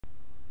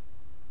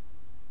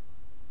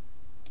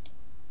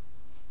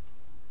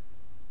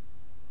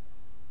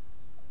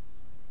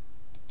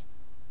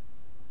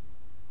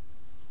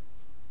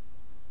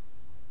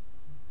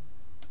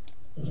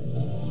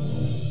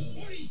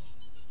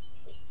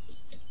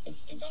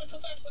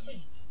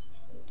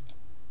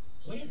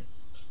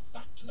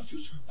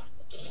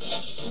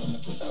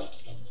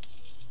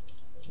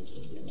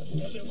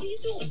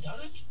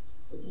Derek?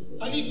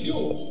 I need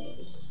fuel.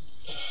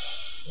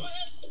 Go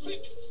ahead,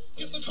 quick,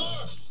 get the car.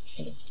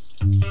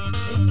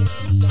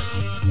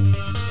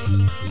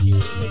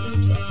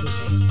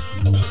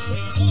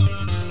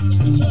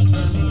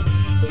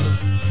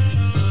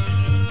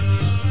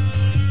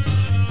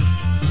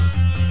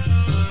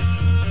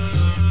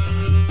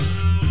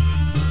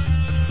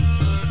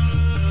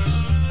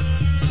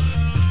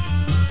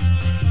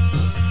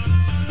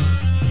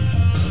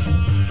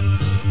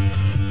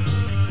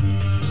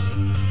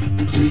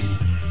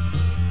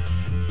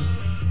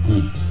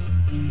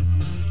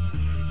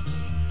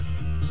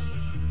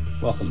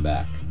 Welcome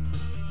back.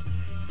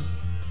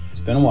 It's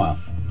been a while,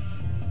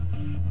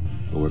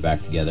 but we're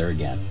back together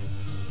again.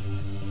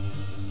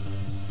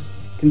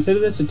 Consider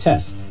this a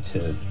test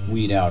to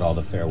weed out all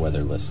the fair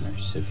weather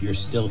listeners. If you're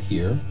still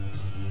here,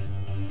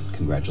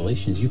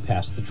 congratulations, you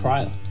passed the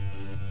trial.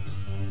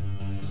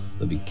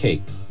 There'll be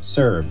cake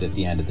served at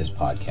the end of this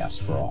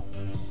podcast for all.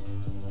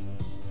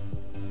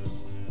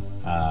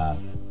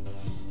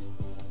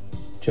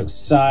 Jokes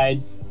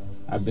aside,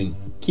 I've been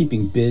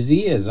keeping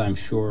busy, as I'm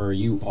sure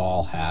you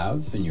all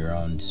have, in your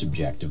own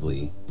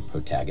subjectively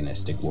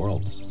protagonistic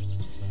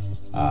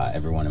worlds.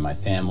 Everyone in my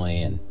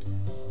family and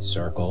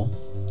circle,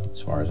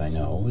 as far as I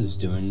know, is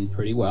doing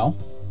pretty well.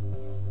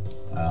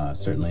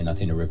 Certainly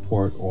nothing to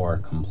report or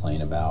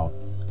complain about.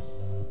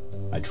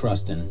 I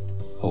trust and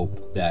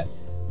hope that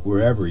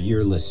wherever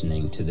you're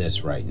listening to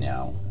this right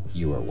now,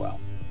 you are well.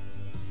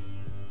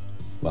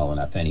 Well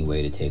enough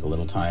anyway to take a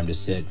little time to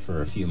sit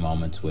for a few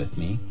moments with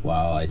me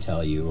while I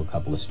tell you a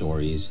couple of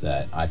stories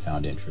that I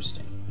found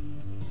interesting.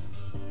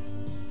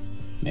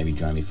 Maybe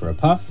join me for a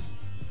puff,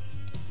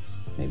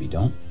 maybe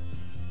don't.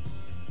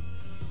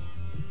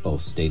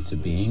 Both states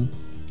of being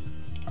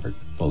are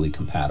fully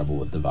compatible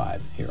with the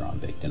vibe here on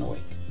Baked and Awake.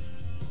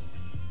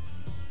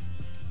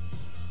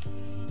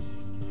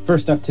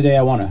 First up today,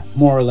 I want to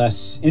more or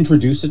less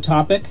introduce a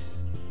topic.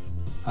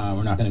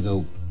 We're not going to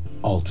go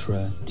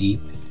ultra deep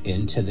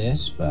into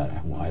this, but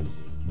I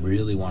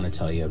really want to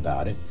tell you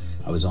about it.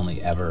 I was only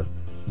ever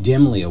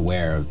dimly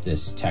aware of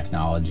this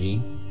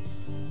technology.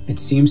 It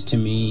seems to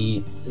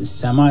me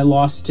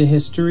semi-lost to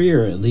history,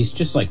 or at least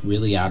just like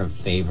really out of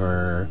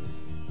favor,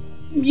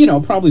 you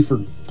know, probably for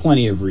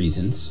plenty of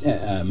reasons,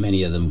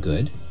 many of them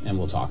good, and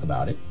we'll talk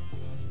about it.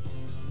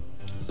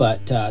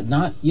 But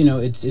not, you know,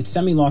 it's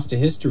semi-lost to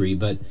history,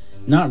 but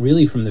not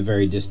really from the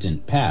very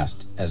distant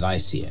past as I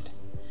see it.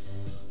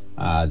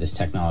 This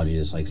technology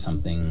is like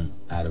something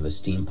out of a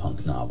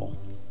steampunk novel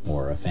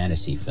or a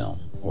fantasy film,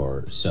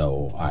 or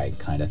so I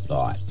kind of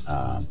thought.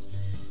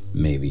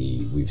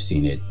 Maybe we've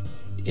seen it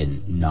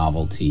in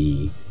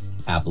novelty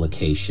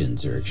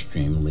applications or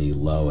extremely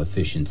low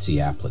efficiency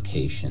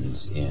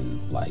applications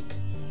in like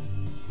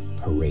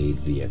parade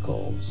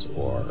vehicles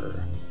or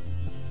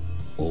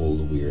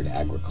old weird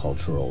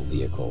agricultural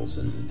vehicles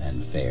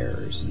and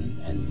fairs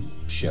and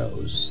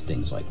shows,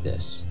 things like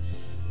this.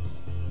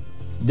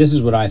 This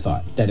is what I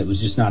thought, that it was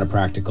just not a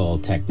practical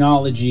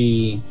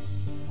technology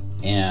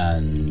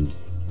and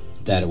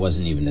that it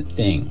wasn't even a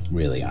thing,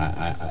 really.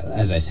 I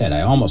as I said,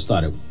 I almost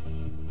thought it,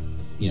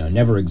 you know,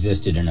 never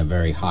existed in a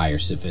very high or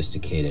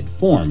sophisticated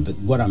form. But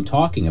what I'm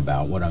talking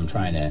about, what I'm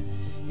trying to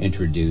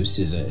introduce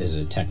is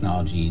a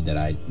technology that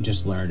I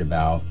just learned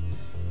about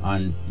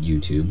on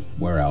YouTube.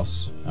 Where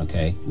else?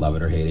 Okay, love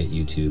it or hate it,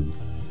 YouTube,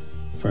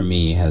 for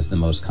me, has the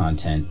most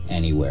content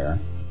anywhere.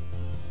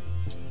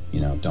 You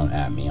know, don't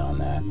at me on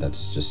that.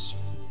 That's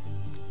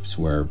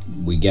where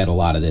we get a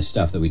lot of this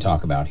stuff that we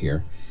talk about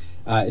here.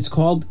 It's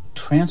called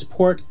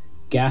Transport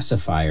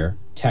Gasifier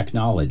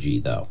technology,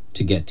 though,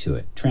 to get to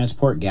it.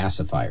 Transport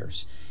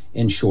Gasifiers.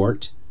 In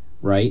short,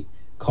 right?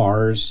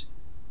 Cars,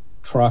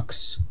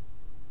 trucks,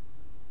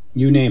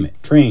 you name it.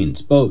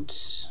 Trains,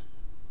 boats,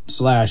 /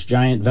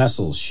 giant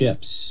vessels,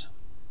 ships,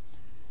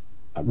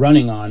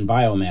 running on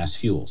biomass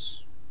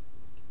fuels,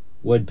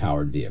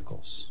 wood-powered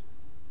vehicles.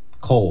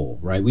 Coal,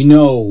 right? We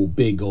know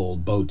big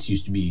old boats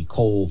used to be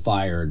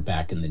coal-fired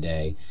back in the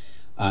day.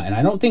 And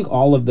I don't think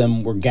all of them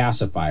were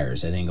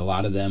gasifiers. I think a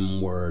lot of them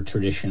were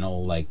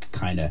traditional, like,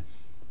 kind of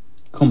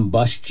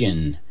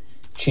combustion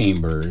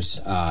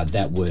chambers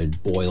that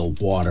would boil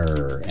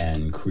water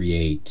and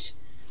create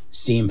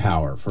steam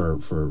power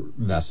for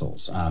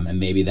vessels. And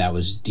maybe that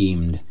was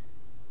deemed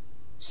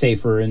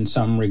safer in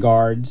some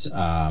regards.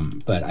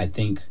 But I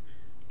think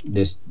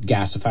this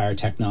gasifier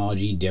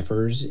technology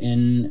differs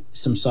in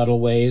some subtle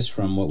ways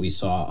from what we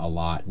saw a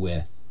lot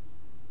with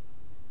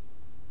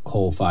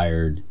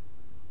coal-fired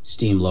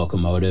steam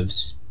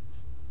locomotives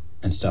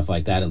and stuff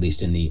like that, at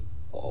least in the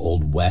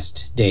old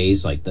West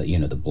days, like the, you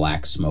know, the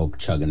black smoke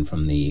chugging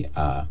from the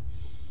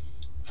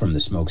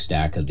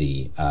smokestack of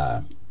the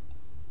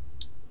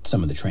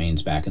some of the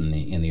trains back in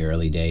the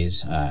early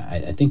days.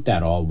 I think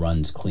that all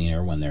runs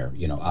cleaner when they're,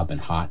 you know, up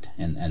and hot,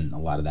 and a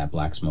lot of that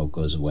black smoke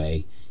goes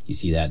away. You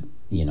see that,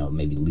 you know,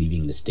 maybe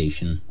leaving the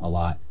station a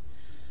lot.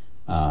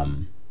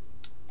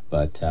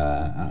 But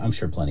I'm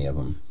sure plenty of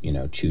them, you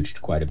know,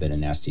 chooched quite a bit of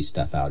nasty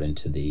stuff out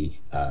into the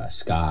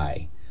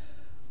sky.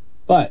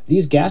 But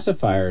these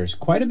gasifiers,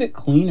 quite a bit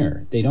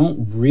cleaner. They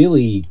don't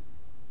really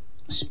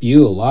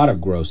spew a lot of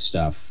gross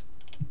stuff,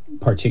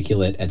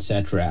 particulate,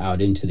 etc.,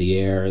 out into the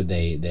air.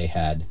 They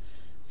had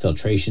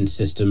filtration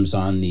systems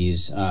on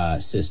these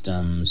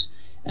systems,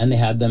 and they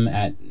had them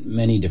at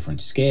many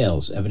different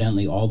scales,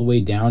 evidently all the way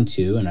down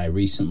to, and I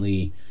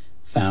recently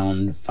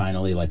found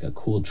finally like a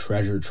cool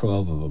treasure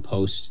trove of a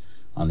post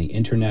on the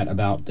internet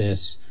about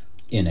this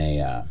in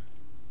a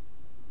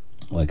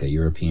like a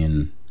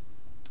European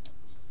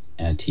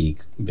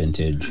antique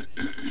vintage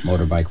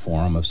motorbike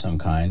forum of some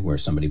kind, where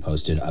somebody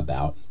posted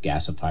about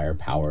gasifier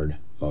powered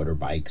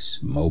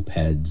motorbikes,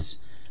 mopeds,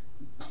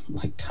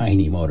 like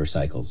tiny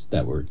motorcycles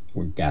that were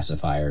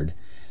gasified.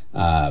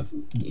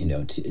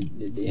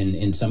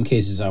 In some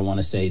cases, I want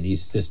to say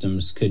these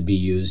systems could be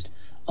used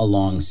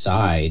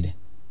alongside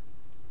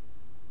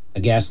a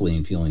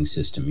gasoline fueling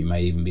system. You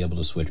might even be able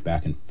to switch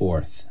back and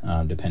forth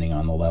depending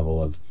on the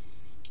level of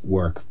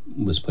work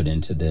was put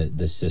into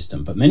the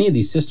system. But many of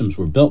these systems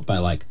were built by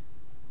like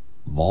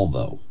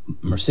Volvo,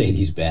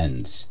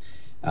 Mercedes-Benz,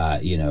 all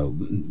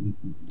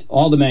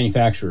the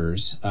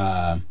manufacturers.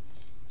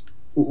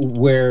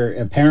 Where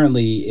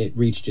apparently it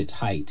reached its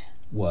height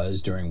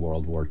was during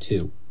World War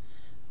II.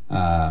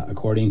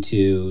 According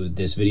to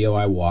this video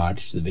I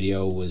watched, the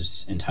video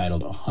was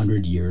entitled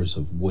 100 Years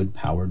of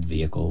Wood-Powered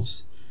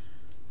Vehicles.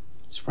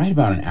 It's right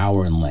about an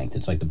hour in length.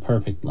 It's like the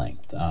perfect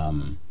length.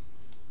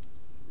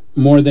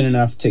 More than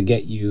enough to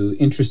get you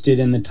interested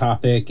in the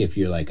topic if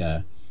you're like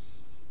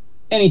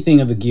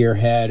anything of a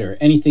gearhead or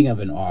anything of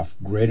an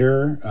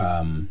off-gridder,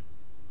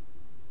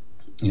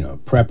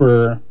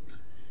 prepper,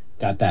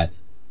 got that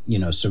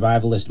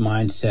survivalist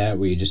mindset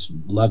where you just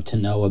love to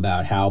know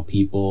about how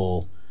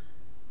people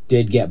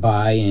did get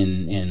by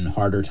in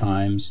harder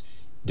times.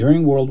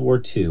 During World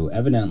War II,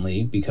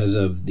 evidently, because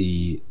of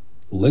the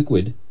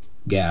liquid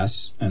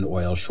gas and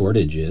oil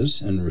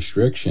shortages and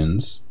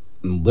restrictions,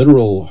 and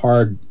literal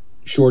hard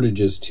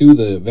shortages to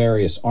the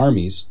various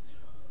armies,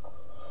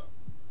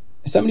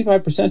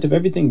 75% of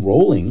everything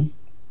rolling,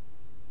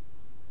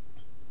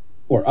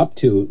 or up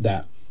to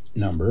that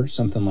number,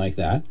 something like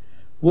that,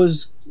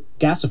 was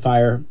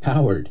gasifier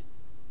powered.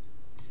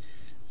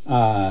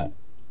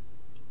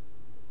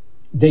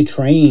 They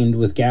trained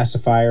with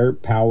gasifier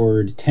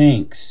powered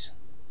tanks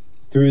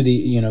through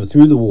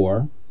the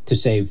war to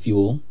save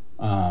fuel.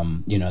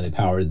 They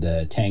powered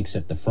the tanks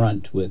at the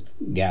front with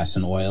gas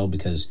and oil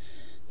because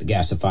the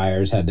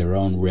gasifiers had their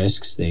own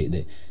risks.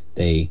 They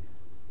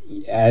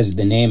as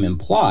the name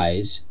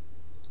implies,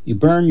 you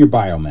burn your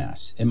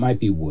biomass. It might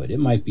be wood, it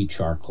might be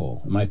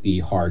charcoal, it might be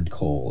hard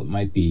coal, it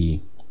might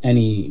be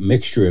any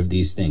mixture of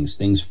these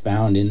things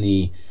found in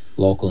the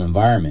local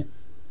environment.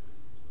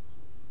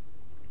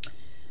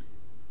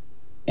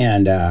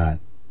 And that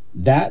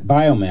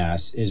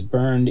biomass is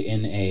burned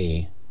in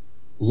a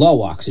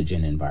low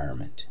oxygen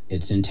environment.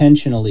 It's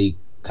intentionally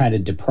kind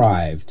of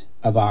deprived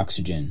of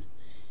oxygen.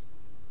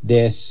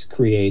 This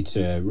creates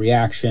a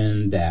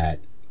reaction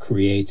that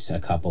creates a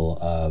couple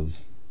of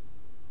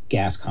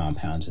gas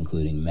compounds,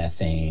 including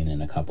methane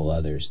and a couple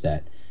others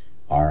that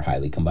are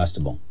highly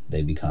combustible.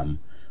 They become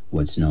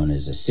what's known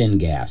as a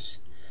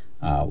syngas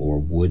or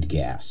wood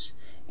gas,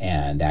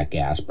 and that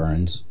gas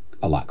burns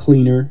a lot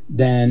cleaner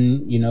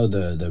than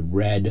the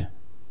red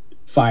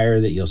fire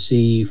that you'll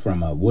see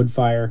from a wood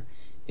fire.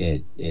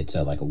 It's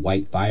like a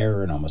white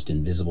fire, an almost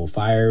invisible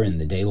fire in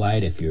the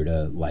daylight if you're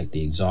to light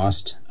the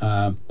exhaust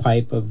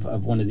pipe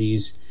of one of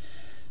these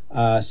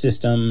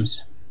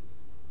systems.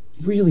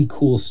 Really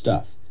cool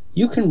stuff.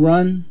 You can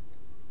run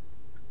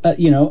a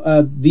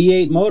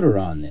V8 motor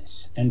on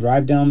this and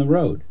drive down the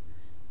road.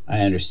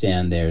 I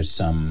understand there's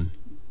some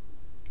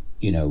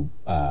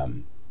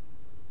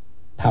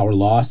power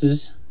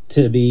losses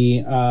to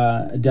be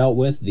dealt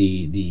with.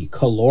 The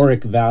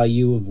caloric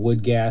value of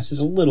wood gas is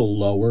a little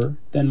lower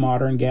than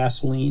modern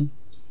gasoline,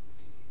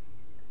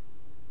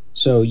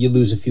 so you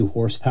lose a few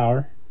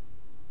horsepower.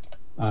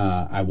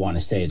 I want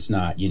to say it's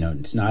not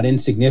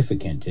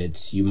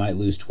insignificant. You might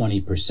lose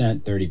 20%,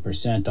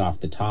 30% off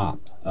the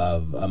top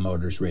of a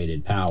motor's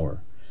rated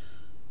power,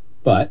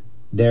 but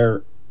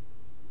they're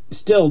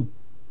still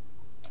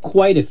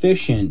quite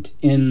efficient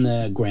in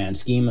the grand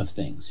scheme of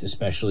things,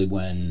 especially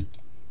when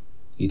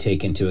you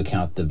take into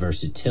account the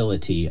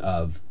versatility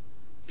of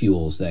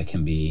fuels that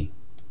can be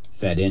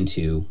fed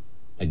into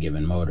a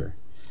given motor.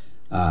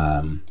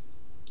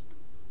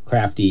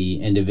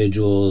 Crafty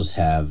individuals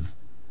have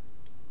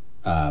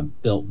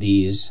built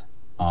these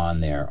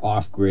on their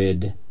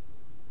off-grid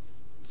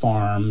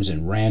farms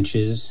and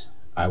ranches,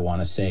 I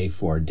want to say,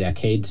 for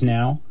decades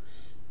now.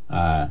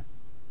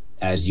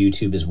 As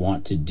YouTube is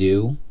wont to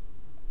do,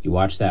 you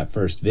watch that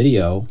first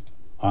video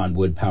on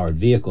wood-powered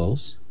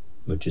vehicles,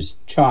 which is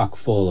chock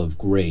full of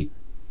great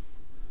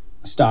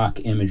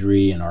stock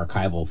imagery and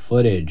archival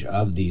footage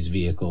of these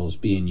vehicles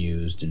being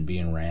used and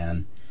being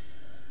ran.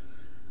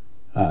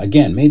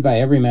 Again, made by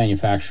every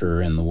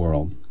manufacturer in the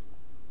world.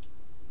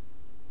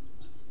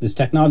 This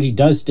technology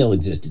does still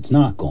exist. It's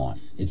not gone.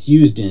 It's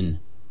used in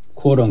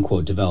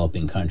quote-unquote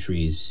developing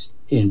countries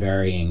in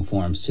varying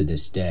forms to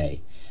this day.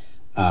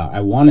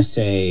 I want to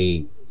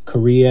say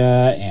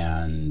Korea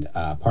and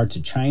parts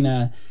of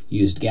China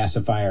used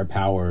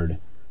gasifier-powered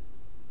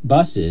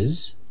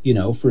buses,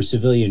 for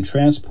civilian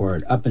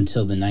transport up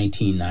until the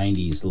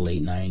 1990s, the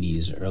late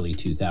 90s, early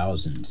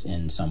 2000s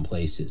in some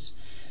places.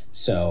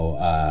 So,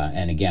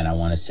 and again, I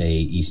want to say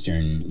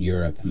Eastern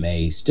Europe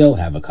may still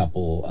have a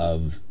couple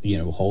of,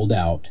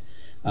 holdout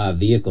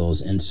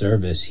vehicles in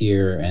service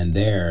here and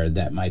there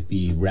that might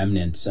be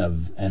remnants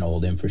of an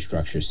old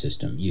infrastructure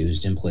system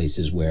used in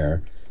places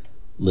where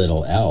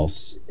little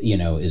else,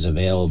 is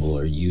available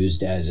or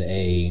used as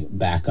a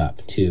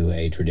backup to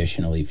a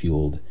traditionally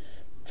fueled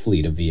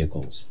fleet of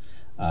vehicles.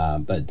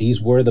 But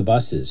these were the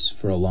buses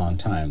for a long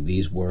time.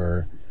 These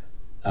were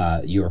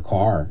your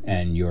car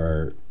and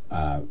your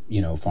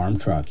farm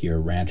truck, your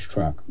ranch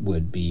truck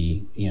would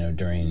be,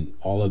 during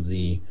all of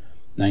the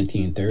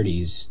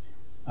 1930s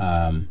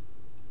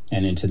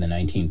and into the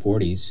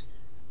 1940s.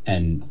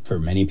 And for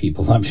many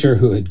people, I'm sure,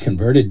 who had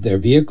converted their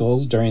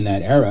vehicles during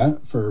that era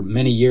for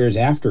many years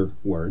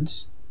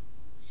afterwards.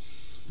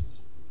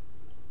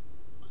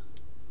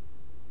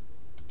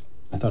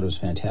 I thought it was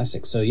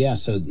fantastic. So yeah,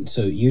 so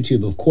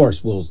YouTube, of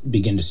course, will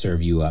begin to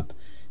serve you up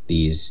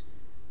these,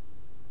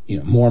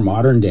 more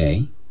modern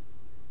day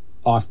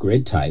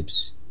off-grid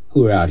types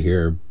who are out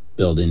here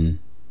building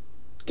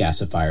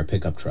gasifier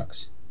pickup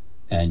trucks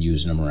and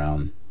using them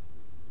around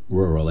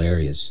rural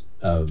areas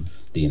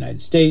of the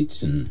United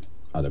States and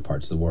other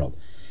parts of the world.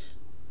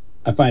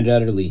 I find it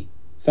utterly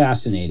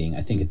fascinating.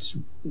 I think it's,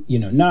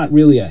 not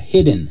really a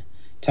hidden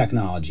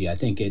technology. I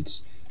think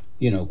it's,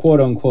 quote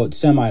unquote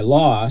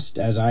semi-lost,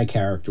 as I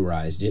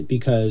characterized it,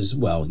 because,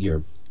 well,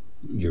 you're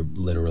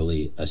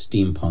literally a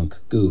steampunk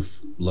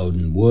goof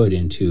loading wood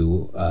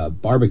into a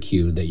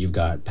barbecue that you've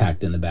got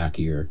packed in the back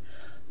of your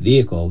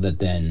vehicle that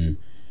then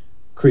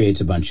creates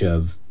a bunch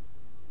of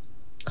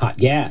hot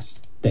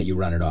gas that you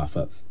run it off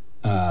of.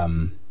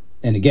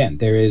 And again,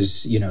 there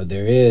is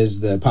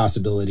the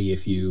possibility,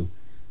 if you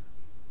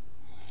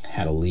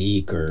had a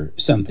leak or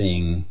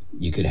something,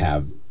 you could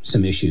have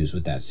some issues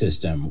with that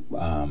system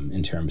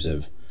in terms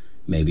of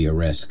maybe a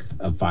risk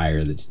of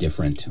fire that's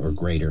different or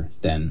greater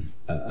than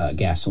a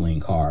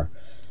gasoline car.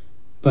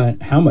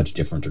 But how much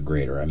different or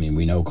greater? I mean,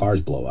 we know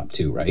cars blow up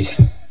too, right?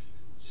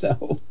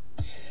 So,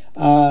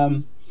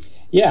 I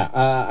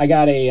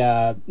got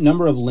a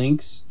number of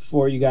links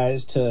for you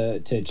guys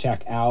to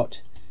check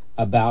out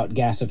about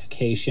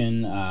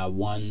gasification.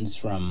 One's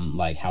from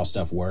like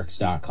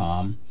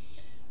howstuffworks.com.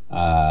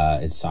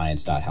 It's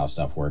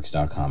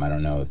science.howstuffworks.com. I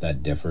don't know if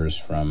that differs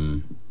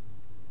from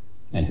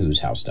and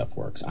whose How Stuff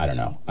Works. I don't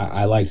know.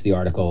 I liked the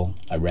article.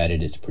 I read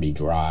it. It's pretty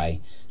dry.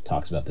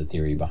 Talks about the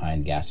theory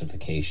behind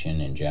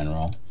gasification in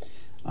general.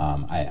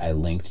 I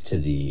linked to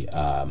the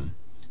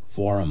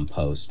forum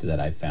post that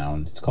I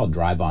found. It's called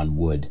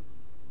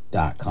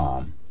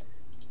driveonwood.com.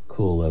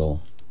 Cool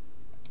little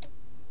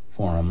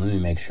forum. Let me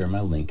make sure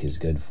my link is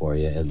good for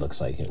you. It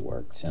looks like it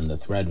works. And the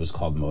thread was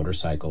called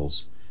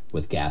Motorcycles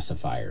with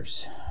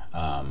Gasifiers.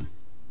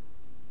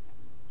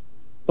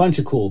 Bunch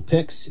of cool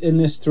pics in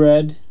this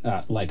thread,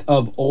 like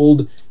of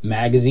old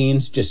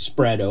magazines just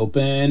spread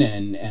open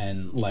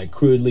and like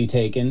crudely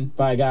taken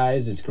by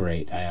guys. It's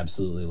great. I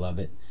absolutely love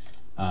it.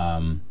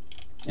 And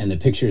the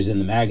pictures in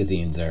the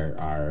magazines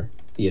are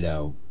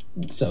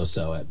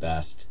so at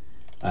best.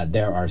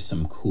 There are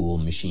some cool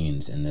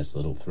machines in this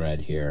little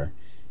thread here,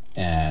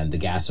 and the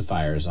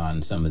gasifiers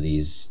on some of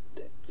these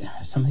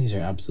are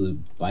absolute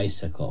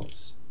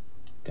bicycles,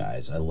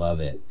 guys. I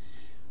love it.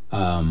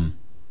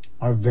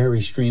 Are very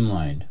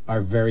streamlined,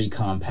 are very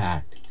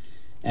compact,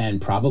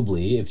 and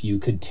probably if you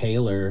could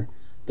tailor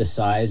the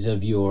size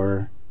of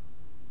your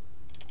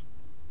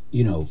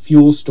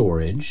fuel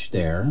storage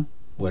there,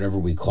 whatever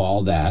we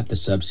call that, the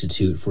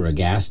substitute for a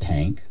gas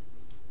tank,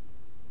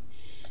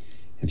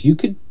 if you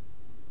could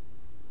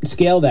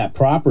scale that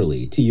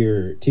properly to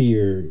your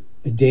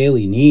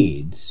daily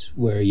needs,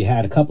 where you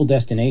had a couple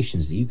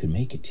destinations that you could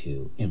make it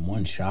to in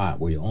one shot,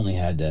 where you only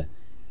had to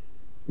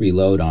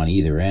reload on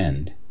either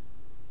end,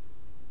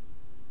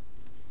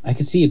 I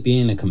could see it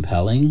being a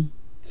compelling,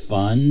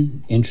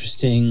 fun,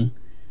 interesting,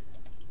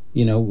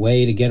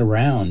 way to get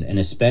around, and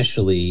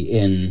especially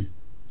in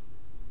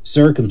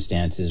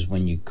circumstances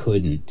when you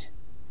couldn't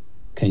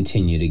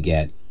continue to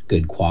get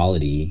good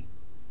quality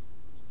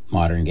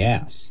modern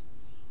gas.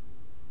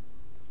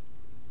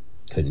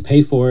 Couldn't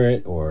pay for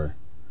it or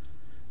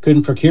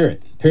couldn't procure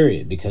it,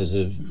 period, because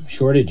of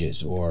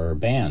shortages or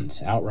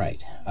bans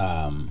outright.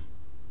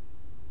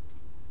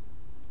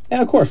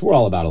 And of course, we're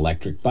all about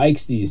electric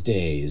bikes these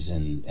days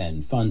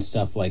and fun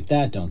stuff like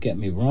that. Don't get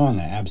me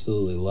wrong. I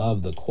absolutely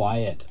love the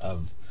quiet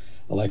of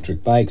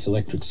electric bikes,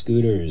 electric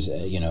scooters,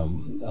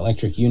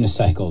 electric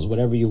unicycles,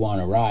 whatever you want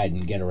to ride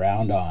and get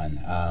around on.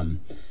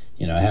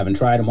 I haven't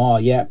tried them all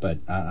yet, but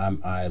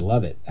I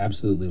love it.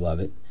 Absolutely love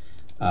it.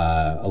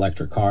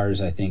 Electric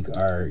cars, I think,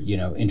 are,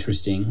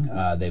 interesting.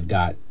 They've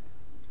got,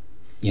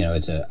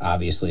 it's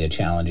obviously a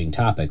challenging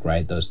topic,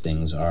 right? Those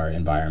things are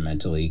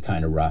environmentally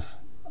kind of rough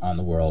on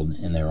the world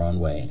in their own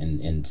way,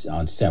 and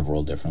on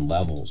several different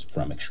levels,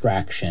 from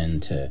extraction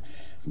to,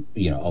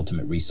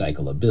 ultimate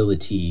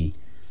recyclability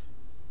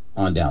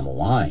on down the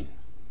line.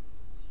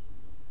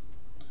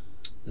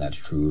 That's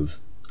true of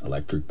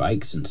electric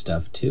bikes and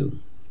stuff too.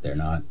 They're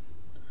not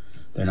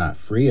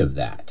free of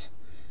that.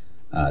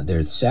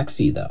 They're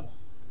sexy though,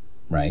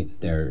 right?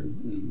 They're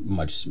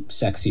much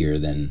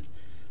sexier than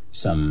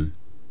some,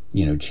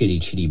 chitty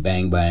chitty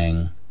bang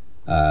bang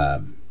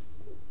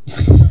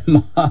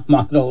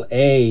Model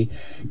A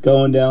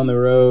going down the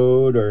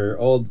road, or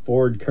old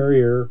Ford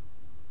Courier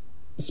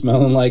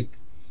smelling like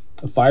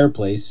a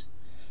fireplace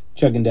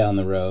chugging down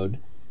the road.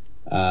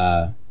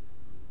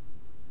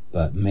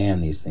 But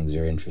man, these things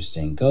are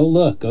interesting.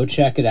 Go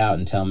check it out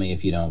and tell me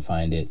if you don't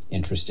find it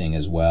interesting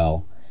as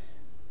well.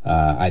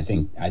 I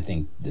think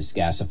this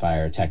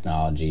gasifier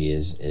technology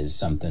is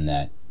something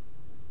that,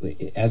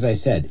 as I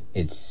said,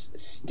 it's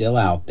still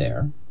out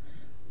there.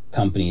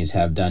 Companies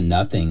have done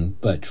nothing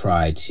but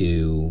try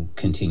to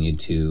continue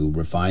to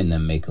refine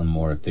them, make them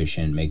more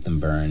efficient, make them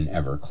burn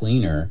ever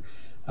cleaner.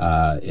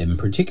 In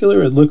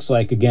particular, it looks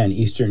like, again,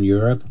 Eastern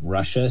Europe,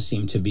 Russia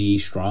seem to be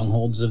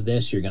strongholds of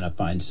this. You're going to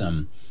find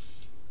some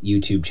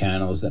YouTube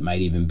channels that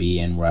might even be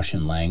in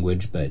Russian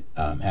language, but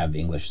have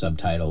English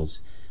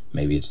subtitles.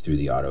 Maybe it's through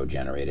the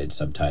auto-generated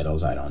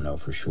subtitles. I don't know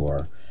for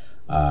sure.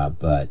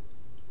 But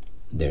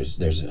there's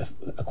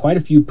quite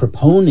a few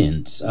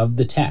proponents of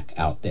the tech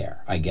out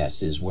there, I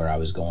guess, is where I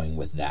was going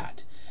with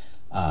that.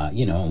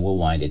 And we'll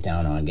wind it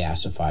down on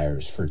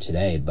gasifiers for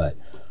today. But,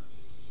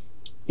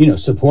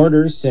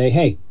 supporters say,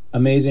 hey,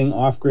 amazing,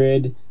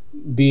 off-grid,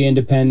 be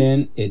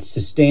independent, it's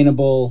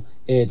sustainable,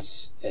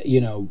 it's,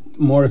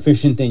 more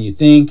efficient than you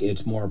think,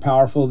 it's more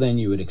powerful than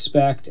you would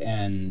expect,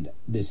 and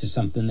this is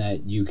something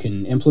that you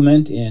can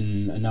implement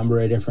in a number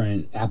of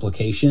different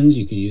applications.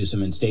 You can use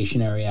them in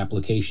stationary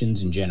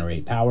applications and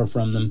generate power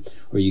from them,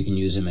 or you can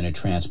use them in a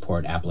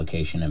transport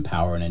application and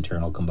power an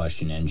internal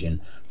combustion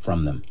engine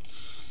from them.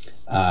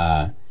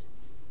 The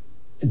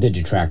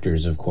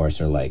detractors, of course,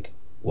 are like,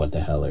 what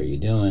the hell are you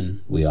doing?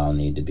 We all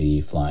need to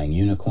be flying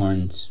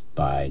unicorns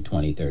by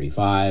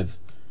 2035.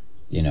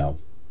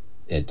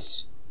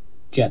 It's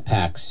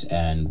jetpacks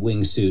and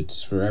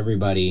wingsuits for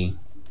everybody,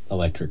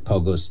 electric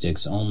pogo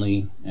sticks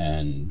only,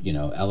 and,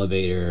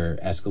 elevator,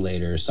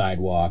 escalator,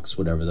 sidewalks,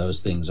 whatever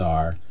those things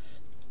are,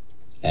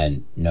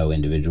 and no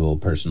individual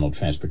personal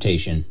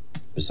transportation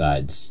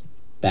besides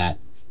that,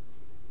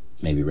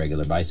 maybe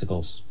regular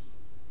bicycles.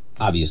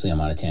 Obviously,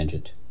 I'm on a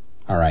tangent.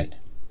 All right,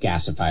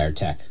 gasifier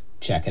tech.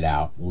 Check it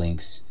out.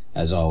 Links,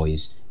 as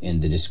always, in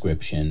the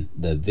description.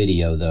 The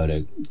video, though,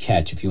 to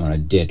catch if you want to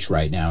ditch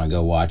right now and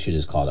go watch it,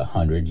 is called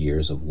 100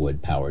 Years of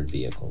Wood-Powered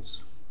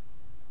Vehicles.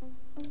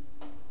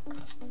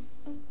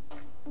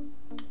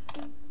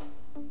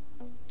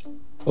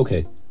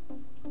 Okay,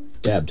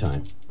 dab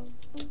time.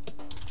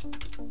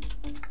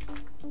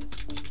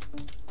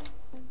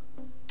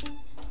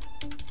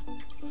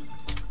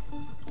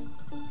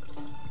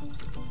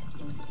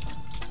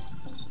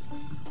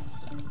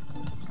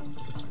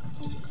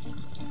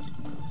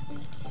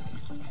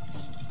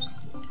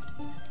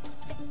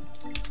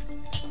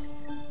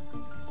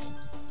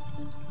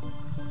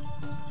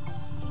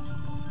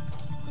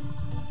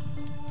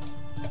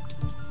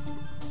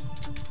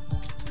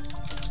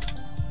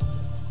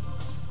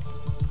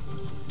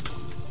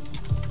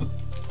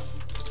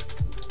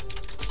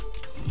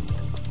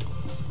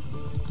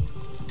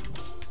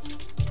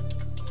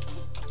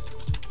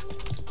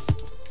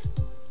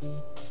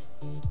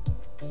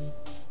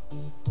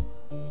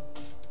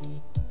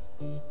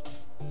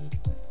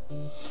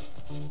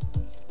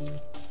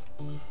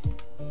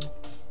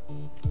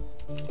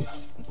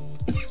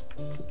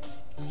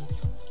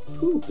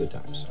 Ooh, good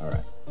times. All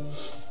right.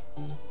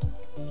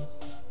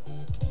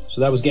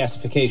 So that was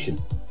gasification.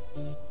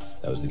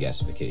 That was the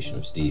gasification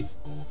of Steve.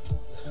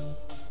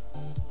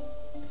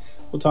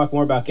 We'll talk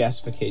more about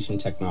gasification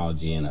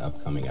technology in an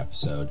upcoming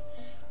episode.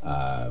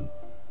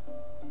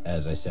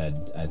 As I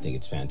said, I think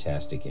it's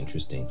fantastic,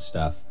 interesting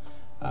stuff.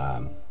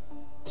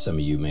 Some of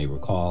you may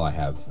recall I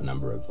have a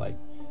number of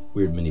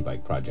weird mini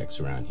bike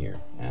projects around here,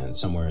 and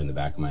somewhere in the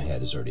back of my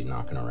head is already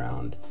knocking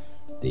around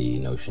the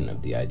notion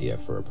of the idea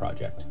for a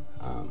project.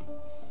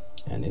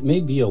 And it may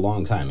be a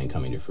long time in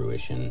coming to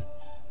fruition.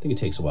 I think it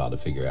takes a while to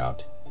figure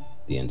out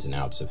the ins and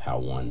outs of how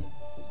one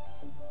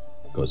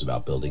goes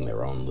about building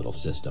their own little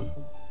system.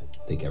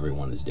 I think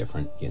everyone is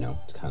different,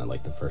 it's kind of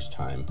like the first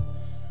time,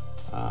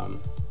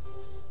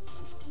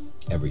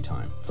 every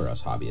time for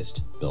us hobbyist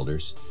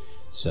builders.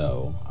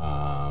 So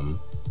I'll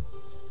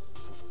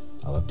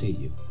update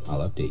you.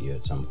 I'll update you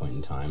at some point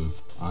in time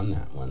on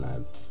that when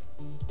I've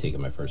taken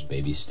my first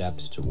baby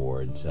steps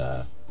towards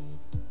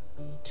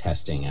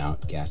testing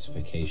out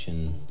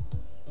gasification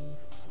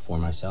for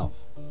myself.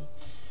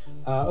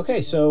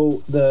 Okay,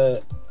 so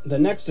the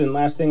next and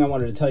last thing I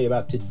wanted to tell you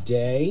about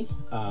today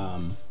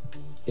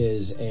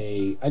is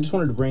I just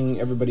wanted to bring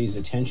everybody's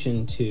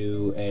attention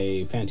to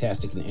a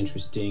fantastic and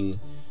interesting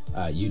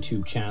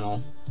YouTube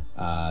channel.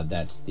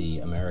 That's the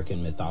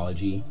American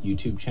Mythology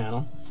YouTube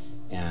channel.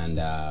 And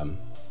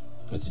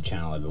It's a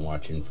channel I've been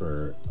watching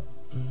for,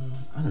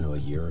 I don't know, a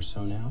year or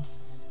so now.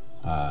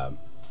 I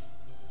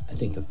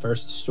think the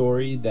first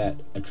story that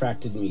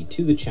attracted me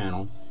to the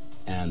channel,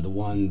 and the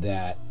one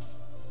that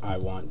I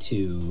want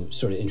to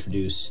sort of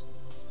introduce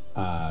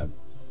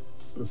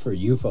for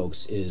you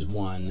folks, is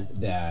one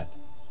that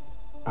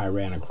I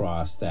ran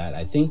across that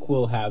I think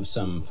will have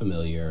some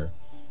familiar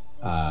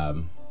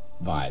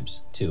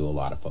vibes to a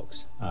lot of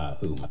folks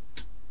who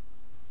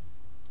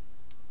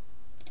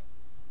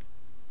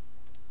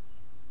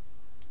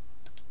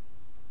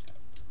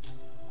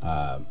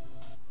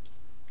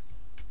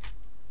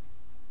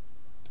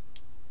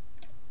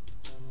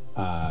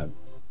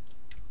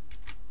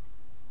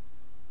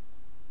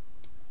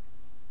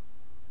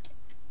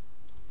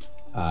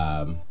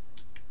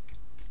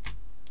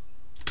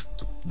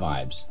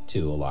vibes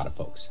to a lot of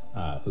folks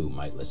who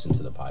might listen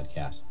to the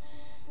podcast.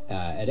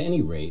 At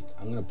any rate,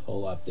 I'm going to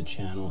pull up the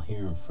channel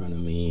here in front of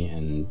me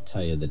and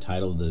tell you the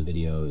title of the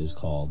video is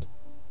called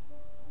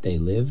 "They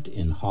Lived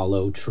in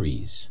Hollow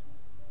Trees."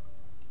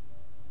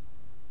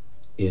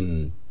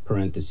 In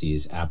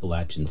parentheses,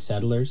 Appalachian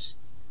settlers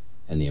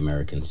and the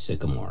American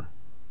sycamore.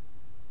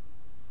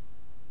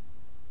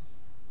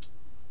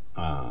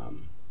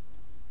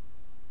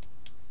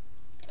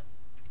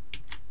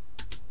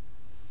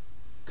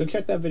 Go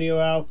check that video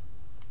out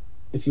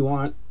if you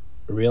want.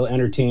 Real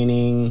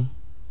entertaining.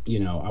 You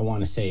know, I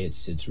want to say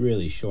it's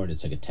really short.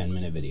 It's like a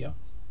 10-minute video.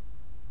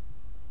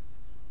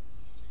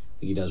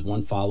 He does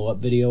one follow-up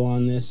video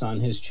on this on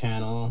his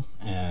channel,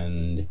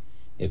 and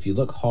if you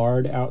look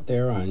hard out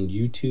there on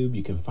YouTube,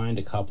 you can find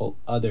a couple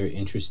other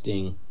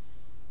interesting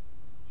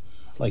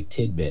like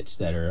tidbits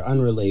that are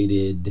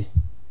unrelated.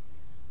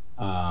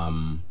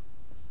 Kind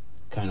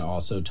of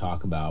also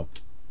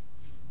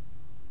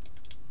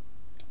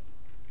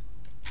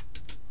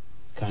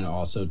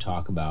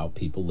talk about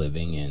people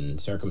living in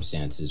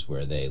circumstances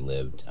where they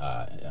lived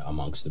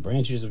amongst the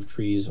branches of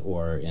trees,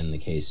 or in the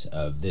case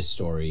of this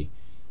story,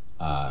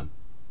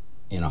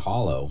 in a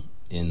hollow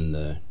in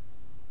the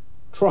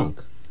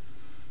trunk,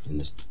 in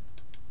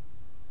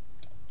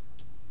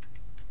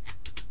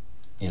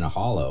a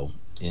hollow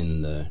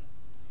in the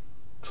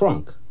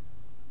trunk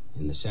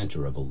in the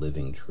center of a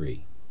living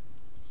tree.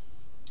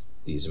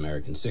 These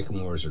American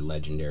sycamores are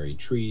legendary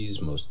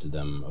trees. Most of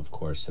them, of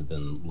course, have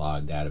been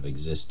logged out of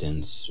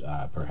existence.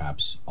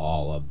 Perhaps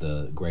all of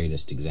the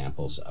greatest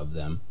examples of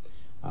them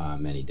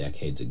many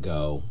decades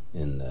ago,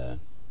 in the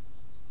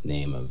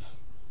name of,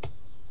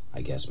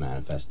 I guess,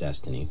 manifest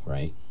destiny,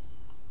 right?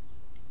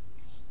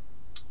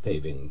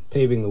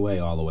 Paving the way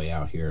all the way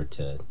out here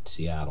to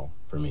Seattle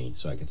for me,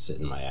 so I could sit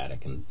in my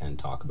attic and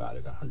talk about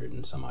it 100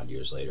 and some odd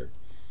years later.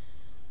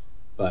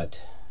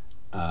 But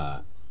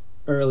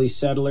early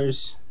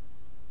settlers,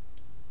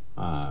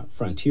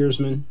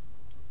 frontiersmen,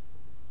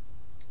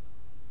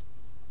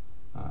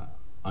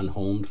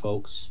 unhomed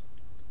folks,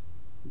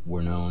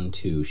 were known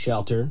to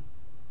shelter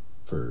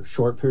for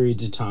short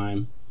periods of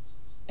time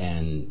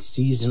and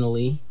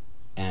seasonally,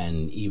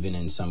 and even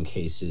in some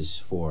cases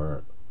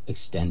for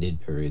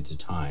extended periods of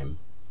time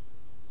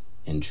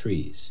in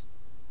trees.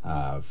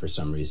 For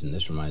some reason,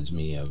 this reminds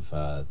me of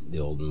the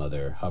Old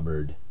Mother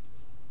Hubbard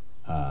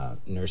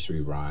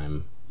nursery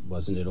rhyme.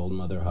 Wasn't it Old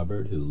Mother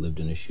Hubbard who lived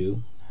in a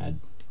shoe, had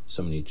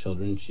so many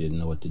children she didn't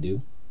know what to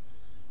do?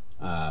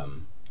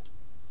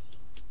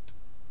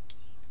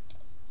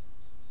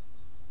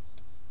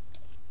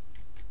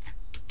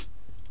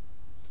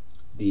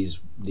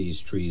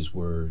 These trees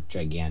were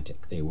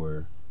gigantic. They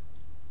were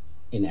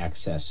in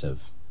excess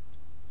of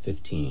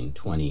 15,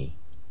 20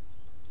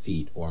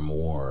 feet or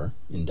more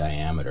in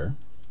diameter.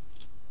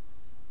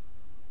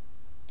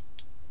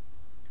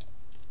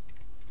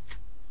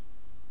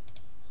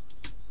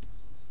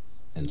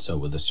 And so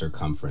with a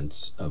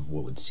circumference of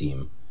what would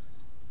seem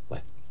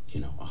like,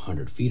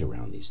 100 feet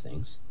around these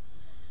things.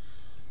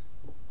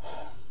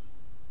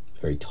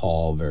 Very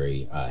tall,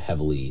 very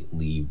heavily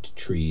leaved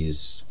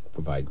trees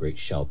provide great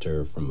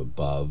shelter from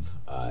above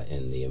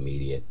in the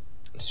immediate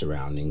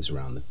surroundings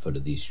around the foot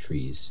of these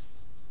trees.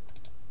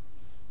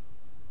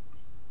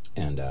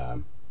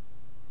 And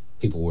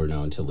people were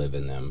known to live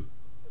in them,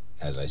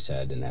 as I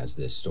said, and as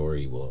this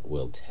story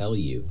will tell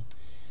you.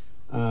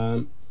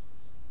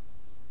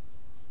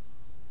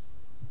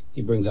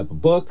 He brings up a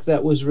book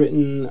that was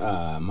written,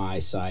 My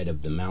Side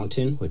of the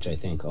Mountain, which I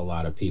think a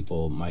lot of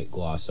people might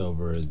gloss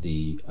over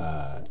the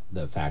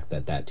fact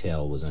that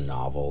tale was a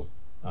novel.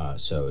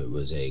 So it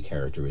was a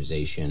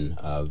characterization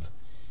of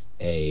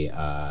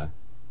a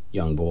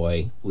young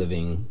boy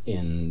living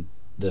in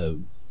the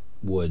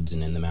woods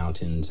and in the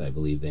mountains. I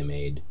believe they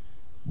made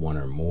one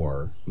or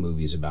more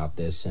movies about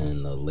this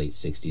in the late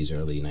 60s,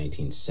 early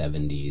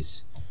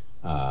 1970s.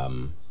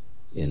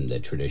 In the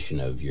tradition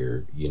of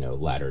your,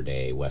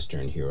 latter-day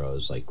Western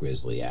heroes like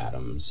Grizzly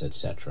Adams,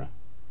 etc.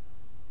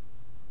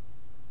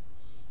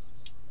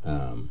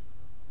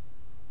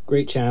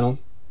 Great channel.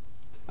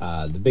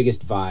 The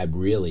biggest vibe,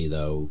 really,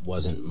 though,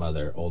 wasn't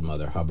Old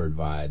Mother Hubbard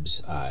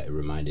vibes. It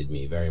reminded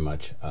me very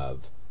much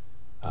of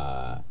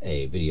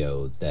a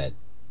video that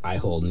I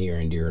hold near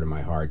and dear to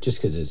my heart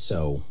just because it's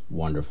so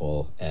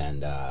wonderful.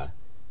 And, I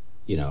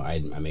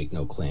make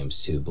no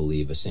claims to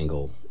believe a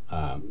single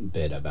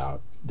bit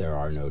about there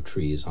are no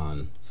trees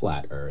on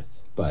flat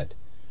Earth. But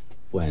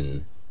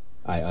when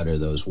I utter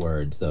those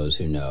words, those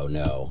who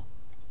know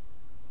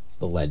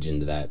the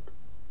legend that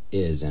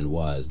is and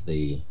was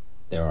the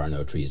There Are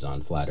No Trees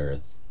on Flat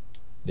Earth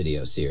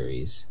video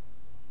series.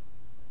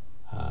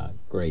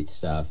 Great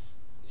stuff,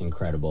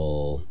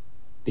 incredible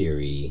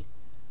theory,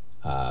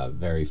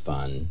 very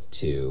fun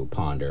to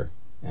ponder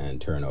and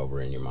turn over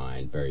in your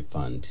mind, very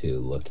fun to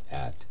look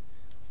at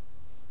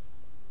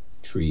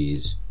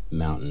trees,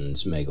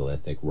 mountains,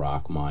 megalithic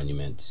rock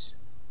monuments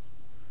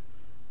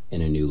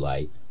in a new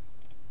light.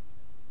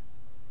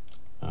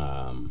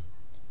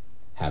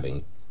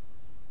 Having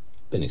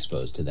been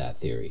exposed to that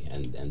theory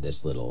and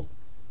this little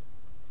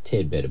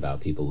tidbit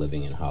about people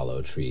living in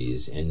hollow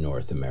trees in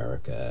North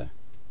America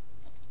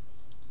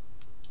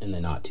in the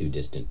not too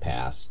distant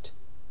past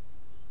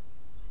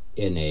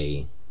in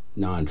a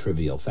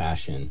non-trivial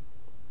fashion,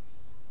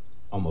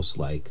 almost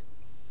like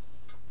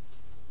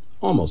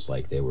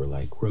they were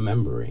like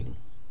remembering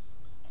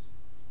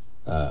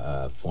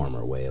a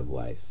former way of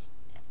life,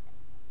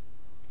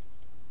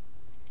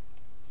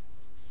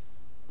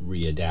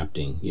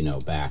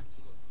 readapting, back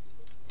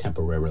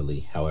temporarily,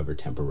 however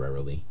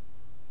temporarily,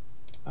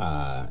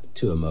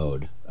 to a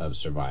mode of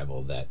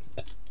survival that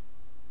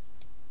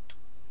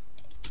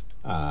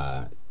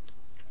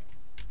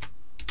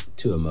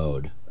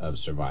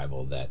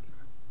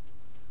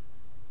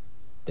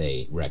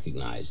they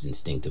recognize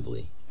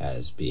instinctively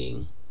as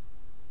being,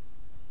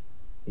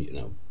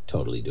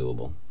 totally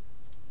doable.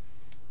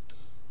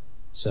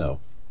 So,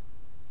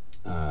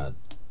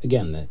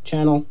 again, the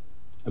channel,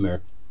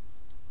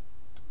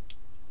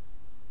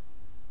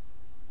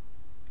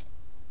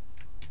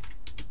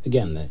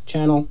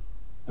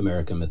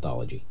 American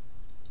Mythology.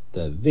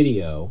 The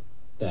video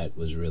that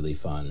was really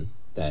fun,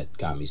 that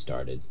got me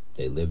started,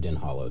 They Lived in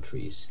Hollow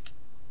Trees.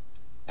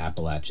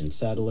 Appalachian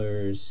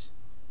Settlers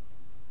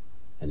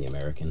and the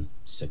American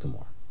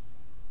Sycamore.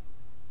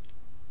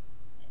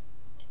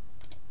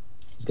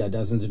 He's got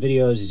dozens of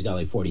videos. He's got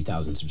like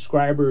 40,000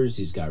 subscribers.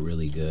 He's got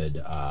really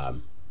good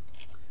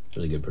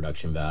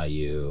production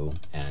value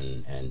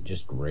and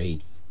just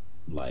great,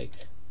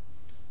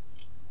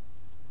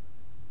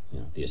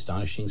 the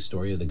astonishing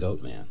story of the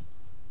Goat Man.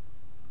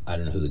 I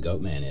don't know who the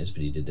Goat Man is,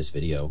 but he did this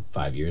video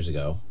 5 years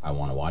ago. I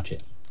want to watch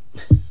it.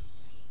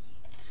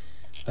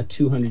 A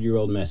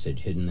 200-year-old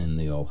message hidden in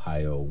the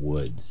Ohio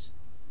woods.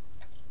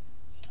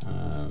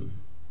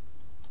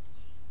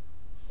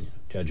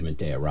 Judgment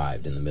Day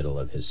arrived in the middle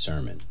of his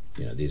sermon.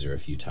 These are a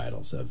few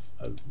titles of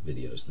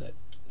videos that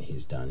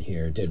he's done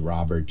here. Did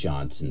Robert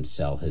Johnson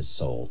sell his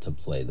soul to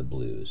play the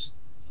blues?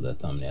 The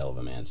thumbnail of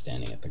a man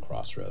standing at the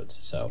crossroads.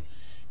 So,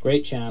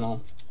 great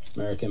channel,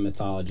 American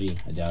Mythology.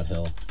 I doubt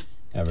he'll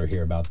ever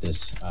hear about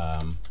this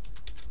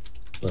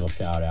little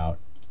shout out.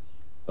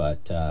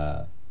 But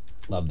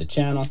love the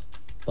channel,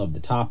 love the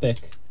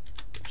topic.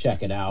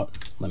 Check it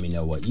out. Let me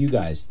know what you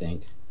guys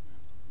think.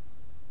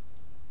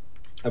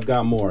 I've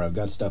got more. I've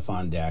got stuff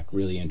on deck,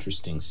 really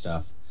interesting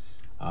stuff.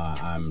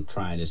 I'm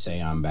trying to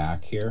say I'm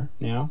back here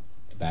now,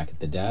 back at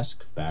the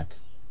desk, back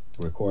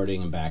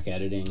recording and back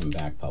editing and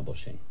back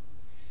publishing.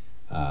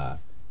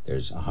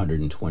 There's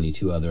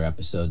 122 other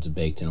episodes of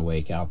Baked and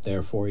Awake out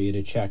there for you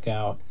to check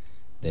out.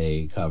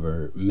 They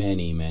cover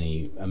many,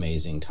 many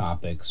amazing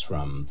topics,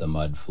 from the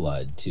mud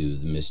flood to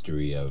the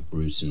mystery of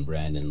Bruce and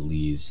Brandon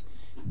Lee's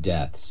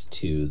deaths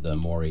to the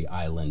Maury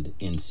Island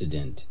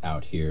incident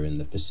out here in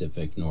the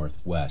Pacific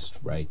Northwest,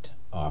 right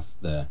off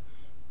the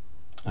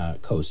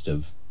coast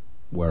of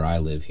where I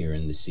live here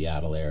in the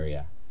Seattle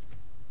area.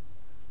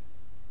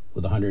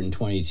 With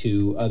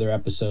 122 other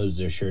episodes,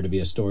 there's sure to be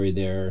a story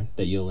there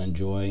that you'll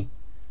enjoy.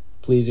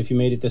 Please, if you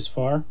made it this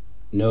far,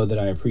 know that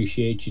I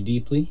appreciate you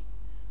deeply.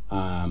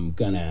 I'm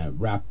gonna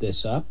wrap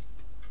this up,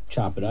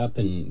 chop it up,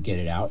 and get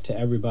it out to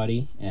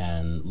everybody,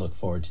 and look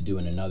forward to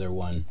doing another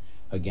one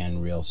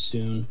again real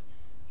soon.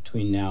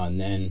 Between now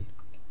and then,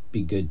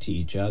 be good to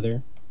each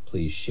other.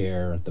 Please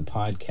share the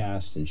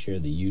podcast and share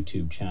the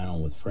YouTube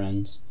channel with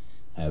friends.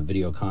 I have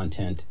video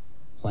content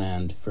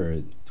planned for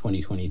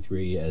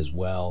 2023 as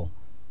well.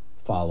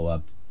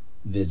 Follow-up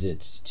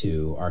visits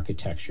to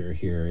architecture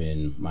here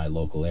in my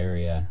local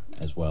area,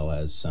 as well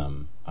as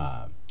some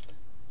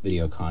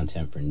video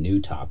content for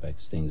new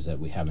topics, things that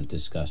we haven't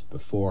discussed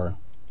before.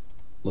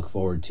 Look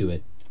forward to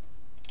it.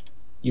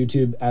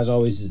 YouTube, as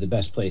always, is the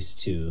best place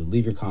to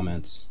leave your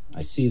comments.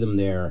 I see them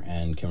there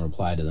and can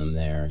reply to them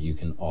there. You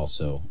can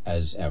also,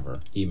 as ever,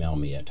 email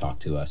me at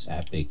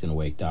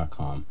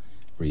talktous@bakedandawake.com.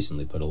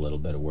 Recently put a little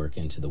bit of work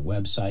into the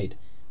website.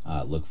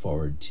 Look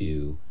forward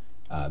to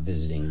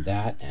visiting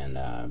that, and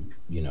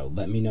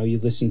let me know you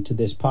listened to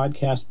this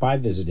podcast by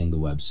visiting the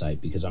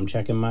website, because I'm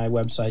checking my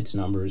website's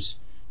numbers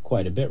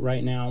quite a bit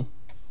right now.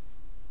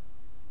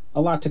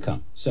 A lot to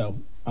come. So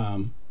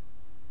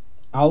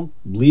I'll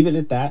leave it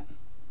at that.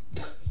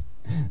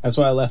 That's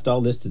why I left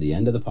all this to the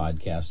end of the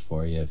podcast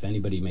for you. If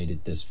anybody made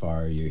it this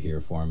far, you're here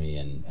for me,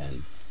 and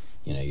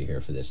you're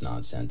here for this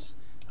nonsense.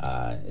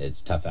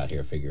 It's tough out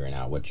here figuring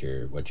out what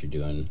you're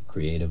doing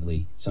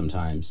creatively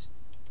sometimes.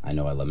 I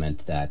know I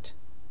lament that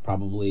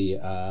probably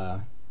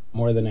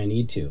more than I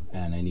need to,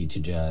 and I need to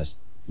just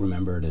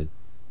remember to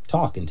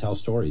talk and tell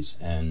stories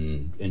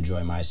and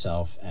enjoy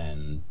myself.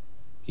 And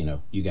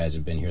you guys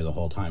have been here the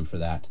whole time for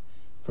that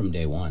from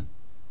day one,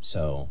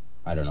 so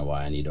I don't know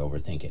why I need to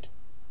overthink it.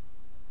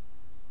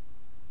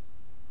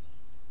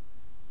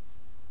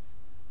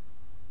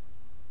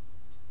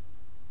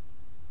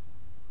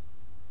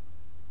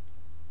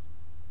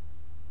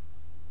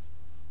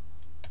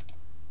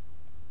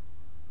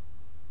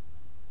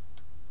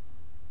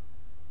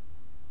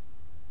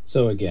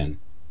 So again,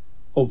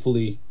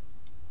 hopefully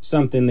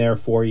something there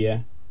for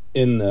you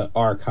in the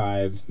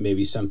archive,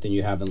 maybe something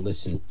you haven't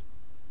listened.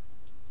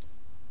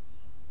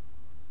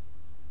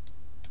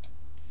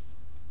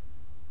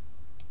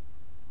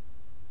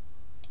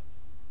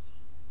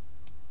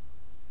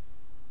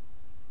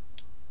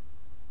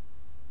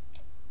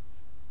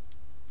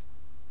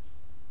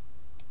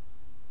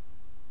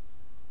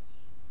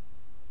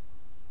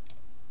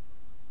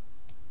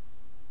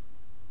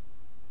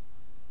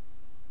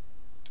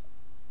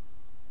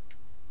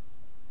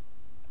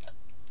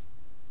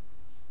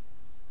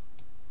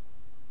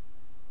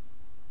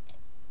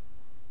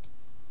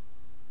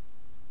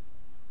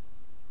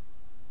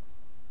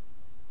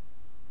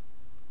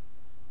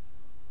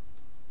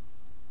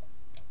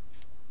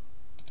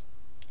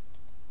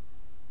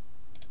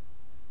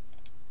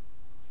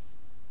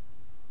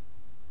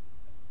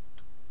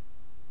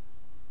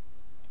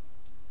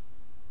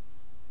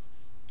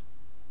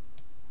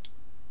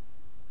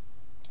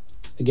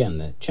 Again,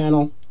 the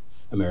channel,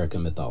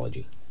 American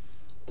Mythology.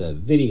 The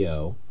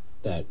video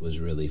that was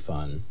really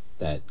fun,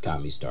 that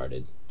got me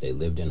started, They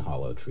Lived in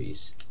Hollow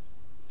Trees.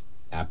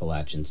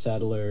 Appalachian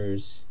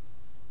Settlers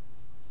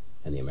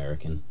and the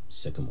American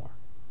Sycamore.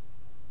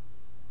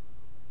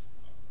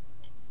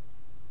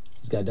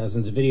 He's got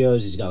dozens of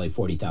videos. He's got like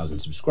 40,000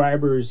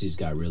 subscribers. He's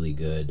got really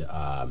good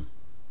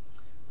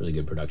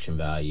production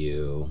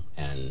value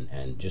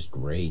and just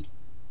great,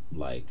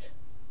 like,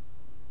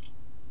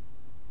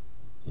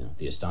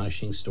 the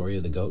astonishing story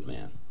of the Goat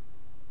Man.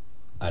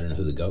 I don't know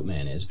who the Goat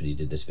Man is, but he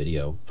did this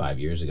video 5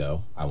 years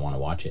ago. I want to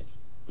watch it.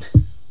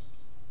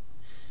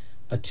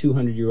 A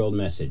 200-year-old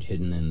message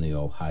hidden in the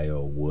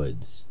Ohio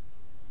woods.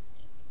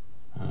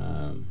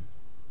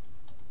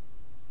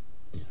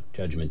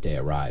 Judgment Day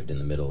arrived in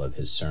the middle of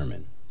his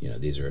sermon.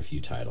 These are a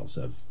few titles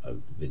of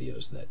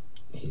videos that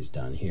he's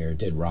done here.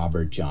 Did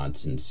Robert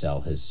Johnson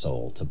sell his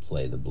soul to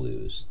play the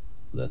blues?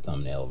 The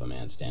thumbnail of a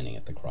man standing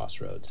at the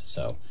crossroads.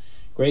 So,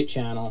 great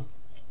channel,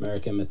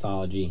 American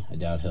Mythology. I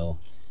doubt he'll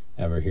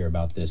ever hear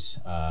about this.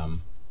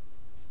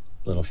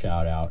 Little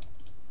shout out.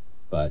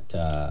 But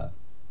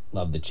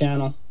love the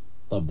channel,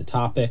 love the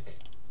topic.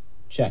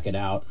 Check it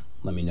out.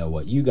 Let me know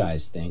what you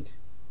guys think.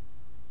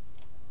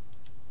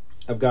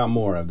 I've got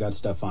more. I've got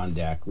stuff on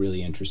deck,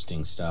 really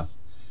interesting stuff.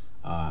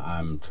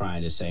 I'm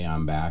trying to say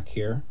I'm back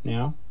here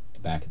now,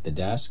 back at the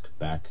desk,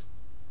 back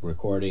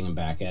recording and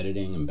back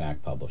editing and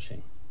back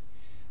publishing.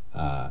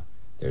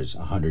 There's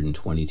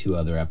 122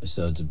 other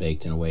episodes of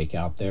Baked and Awake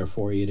out there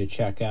for you to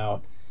check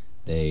out.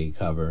 They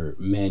cover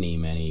many,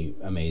 many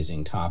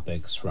amazing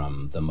topics,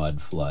 from the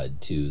mud flood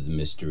to the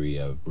mystery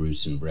of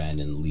Bruce and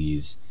Brandon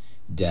Lee's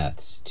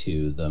deaths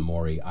to the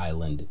Maury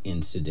Island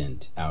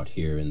incident out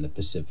here in the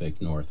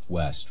Pacific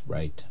Northwest,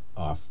 right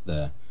off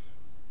the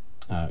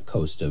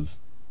coast of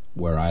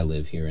where I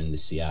live here in the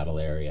Seattle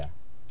area.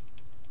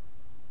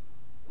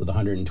 With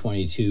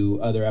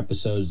 122 other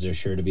episodes, there's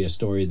sure to be a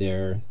story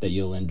there that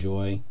you'll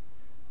enjoy.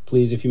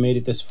 Please, if you made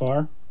it this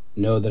far,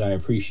 know that I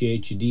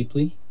appreciate you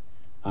deeply.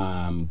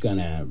 I'm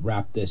gonna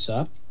wrap this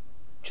up,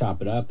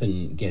 chop it up,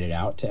 and get it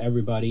out to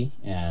everybody,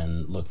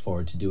 and look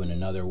forward to doing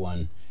another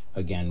one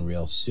again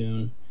real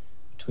soon.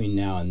 Between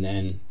now and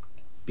then,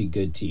 be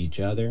good to each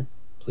other.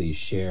 Please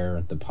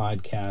share the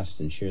podcast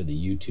and share the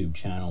YouTube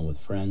channel with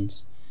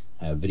friends.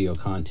 I have video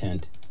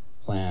content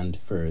planned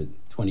for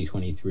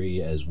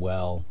 2023 as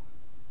well.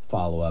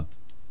 Follow-up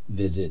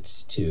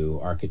visits to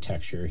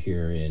architecture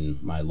here in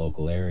my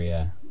local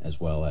area,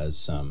 as well as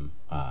some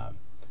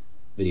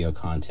video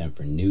content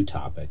for new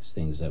topics,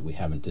 things that we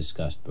haven't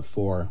discussed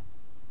before.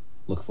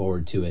 Look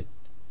forward to it.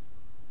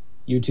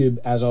 YouTube,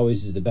 as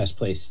always, is the best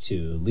place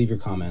to leave your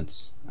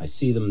comments. I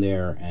see them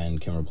there and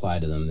can reply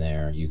to them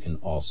there. You can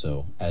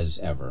also, as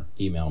ever,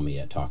 email me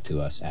at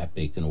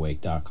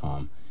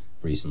talktous@bakedandawake.com.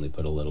 Recently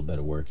put a little bit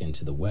of work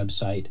into the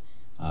website.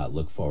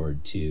 Look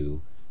forward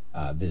to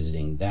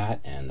visiting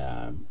that, and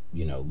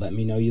let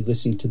me know you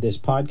listened to this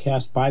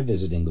podcast by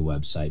visiting the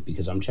website,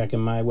 because I'm checking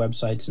my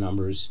website's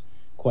numbers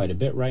quite a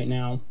bit right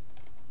now.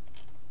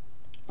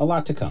 A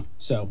lot to come.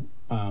 So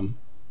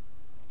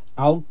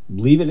I'll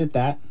leave it at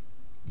that.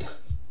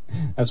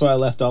 That's why I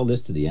left all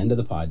this to the end of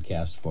the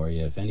podcast for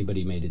you. If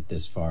anybody made it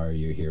this far,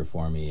 you're here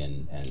for me,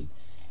 and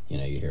you're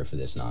here for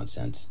this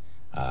nonsense.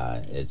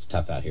 It's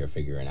tough out here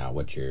figuring out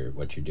what you're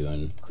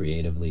doing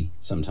creatively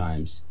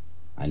sometimes.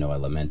 I know I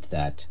lament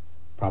that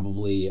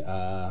probably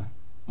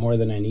more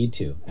than I need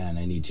to, and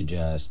I need to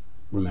just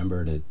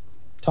remember to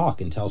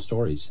talk and tell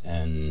stories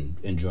and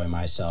enjoy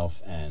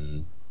myself.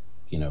 And,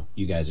 you know,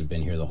 you guys have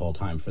been here the whole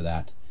time for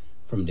that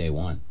from day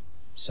one.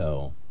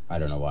 So I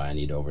don't know why I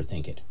need to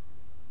overthink it.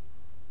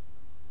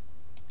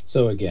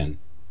 So again,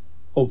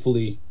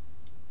 hopefully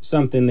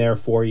something there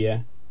for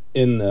you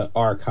in the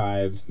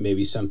archive,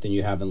 maybe something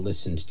you haven't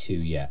listened to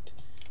yet.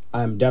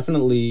 I'm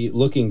definitely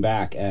looking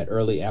back at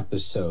early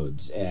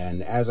episodes,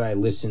 and as I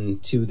listen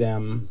to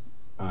them,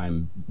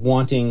 I'm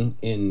wanting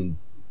in,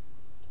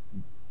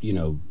 you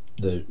know,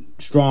 the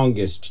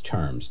strongest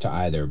terms to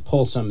either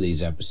pull some of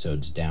these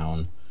episodes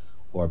down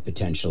or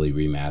potentially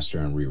remaster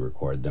and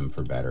re-record them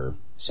for better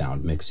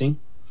sound mixing.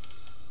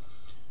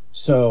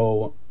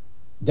 So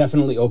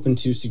definitely open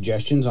to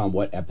suggestions on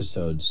what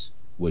episodes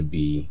would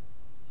be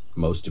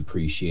most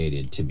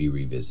appreciated to be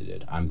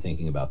revisited. I'm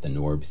thinking about the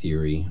Norb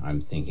theory. I'm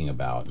thinking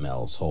about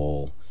Mel's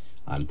Hole.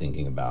 I'm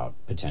thinking about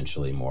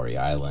potentially Maury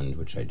Island,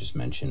 which I just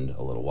mentioned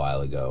a little while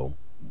ago.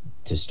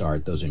 To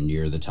start, those are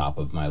near the top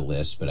of my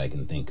list, but I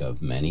can think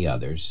of many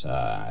others.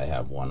 I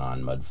have one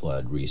on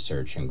mudflood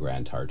research in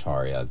Grand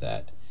Tartaria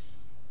that,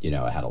 you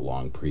know, I had a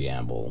long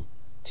preamble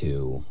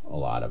to, a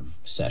lot of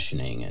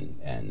sessioning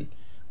and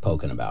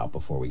poking about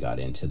before we got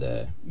into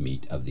the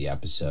meat of the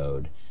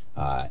episode,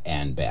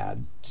 and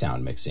bad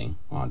sound mixing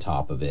on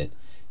top of it.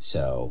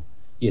 So,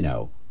 you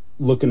know,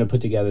 looking to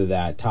put together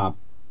that top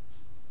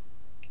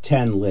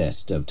 10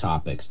 list of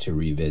topics to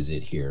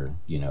revisit here,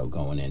 you know,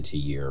 going into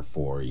year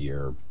 4,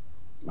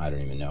 I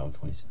don't even know,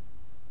 27.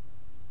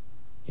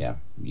 Yeah,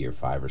 year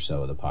 5 or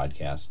so of the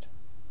podcast.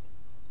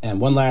 And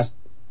one last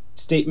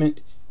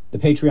statement. The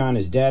Patreon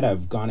is dead.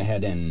 I've gone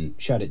ahead and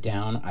shut it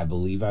down. I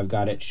believe I've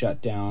got it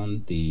shut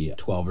down. The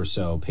 12 or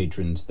so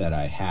patrons that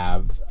I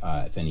have,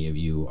 if any of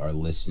you are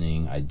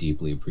listening, I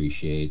deeply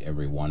appreciate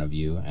every one of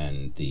you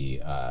and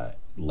the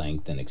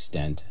length and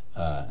extent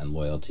and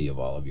loyalty of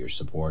all of your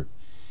support.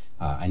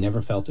 I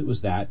never felt it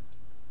was that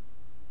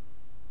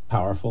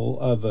powerful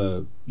of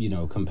a, you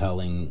know,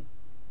 compelling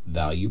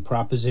value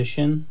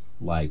proposition.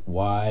 Like,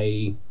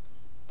 why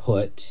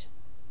put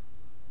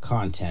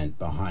content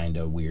behind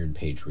a weird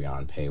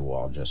Patreon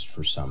paywall just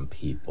for some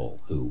people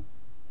who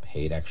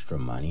paid extra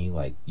money?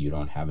 Like, you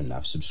don't have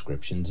enough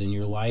subscriptions in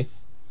your life.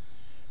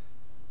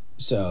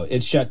 So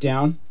it's shut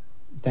down.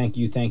 Thank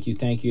you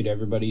to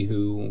everybody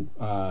who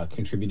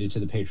contributed to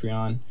the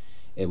Patreon.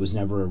 It was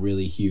never a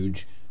really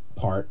huge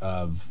part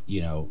of,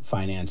 you know,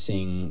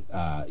 financing,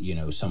 you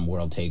know, some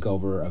world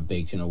takeover of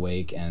Baked and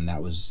Awake, and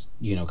that was,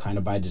 you know, kind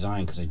of by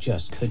design, because I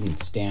just couldn't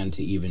stand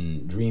to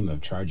even dream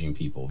of charging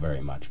people very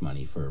much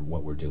money for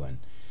what we're doing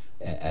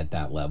at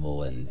that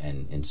level and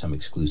in some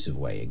exclusive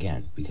way,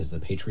 again, because the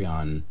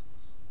Patreon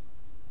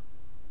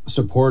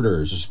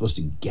supporters are supposed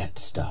to get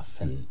stuff,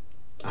 and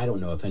I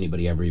don't know if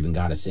anybody ever even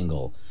got a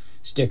single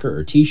sticker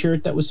or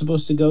t-shirt that was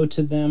supposed to go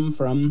to them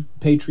from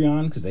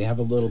Patreon, because they have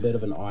a little bit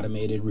of an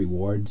automated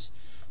rewards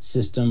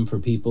system for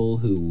people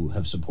who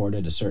have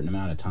supported a certain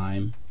amount of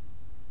time.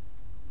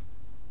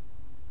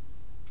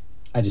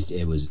 It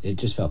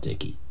just felt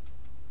icky.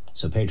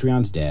 So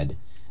Patreon's dead.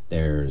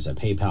 There's a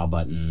PayPal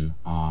button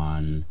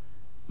on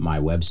my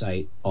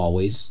website,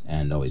 always,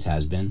 and always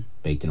has been,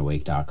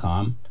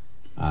 bakedandawake.com.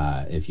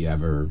 If you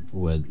ever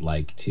would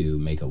like to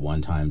make a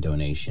one-time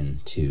donation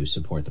to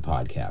support the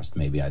podcast,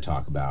 maybe I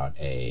talk about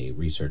a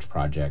research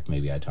project,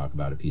 maybe I talk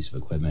about a piece of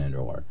equipment,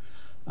 or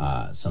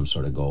some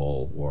sort of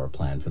goal or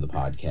plan for the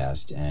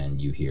podcast,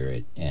 and you hear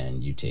it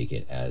and you take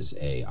it as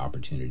a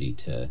opportunity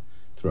to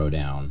throw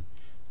down,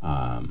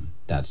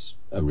 that's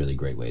a really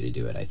great way to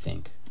do it, I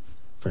think,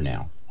 for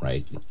now,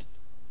 right?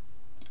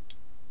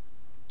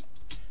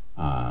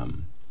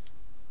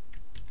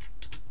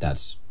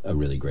 That's a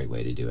really great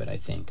way to do it, I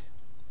think,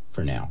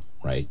 for now,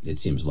 right? It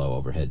seems low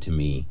overhead to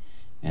me,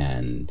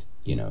 and,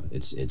 you know,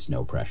 it's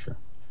no pressure.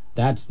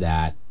 That's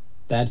that.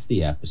 That's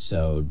the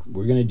episode.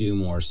 We're going to do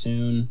more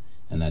soon,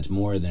 and that's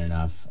more than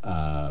enough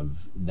of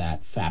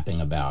that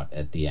fapping about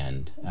at the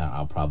end.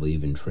 I'll probably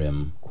even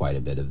trim quite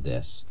a bit of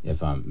this.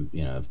 If I'm,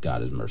 you know, if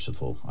God is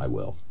merciful, I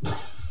will.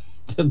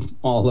 To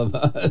all of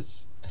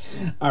us.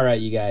 All right,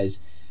 you guys.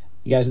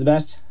 You guys are the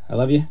best. I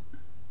love you.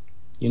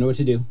 You know what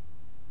to do.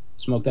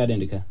 Smoke that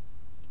indica.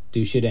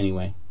 Do shit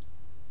anyway.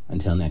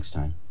 Until next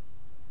time.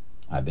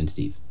 I've been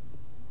Steve.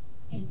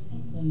 Its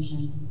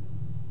conclusion.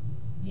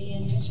 The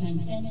Enrichment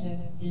Center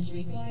is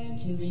required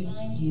to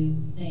remind you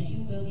that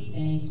you will be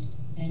baked,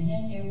 and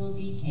then there will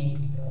be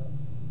cake.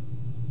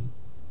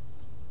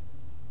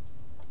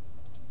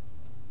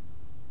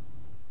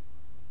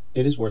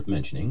 It is worth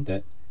mentioning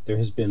that there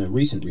has been a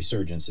recent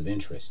resurgence of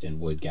interest in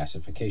wood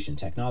gasification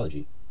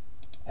technology,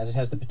 as it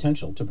has the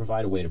potential to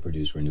provide a way to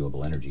produce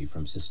renewable energy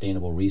from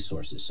sustainable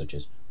resources such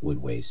as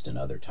wood waste and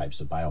other types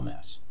of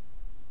biomass.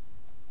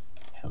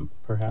 Hemp,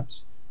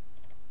 perhaps?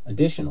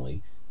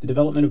 Additionally, the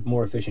development of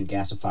more efficient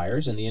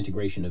gasifiers and the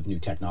integration of new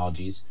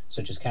technologies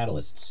such as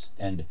catalysts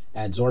and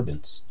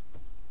adsorbents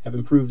have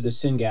improved the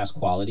syngas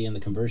quality and the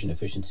conversion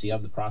efficiency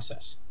of the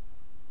process.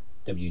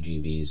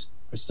 WGVs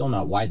are still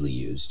not widely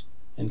used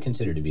and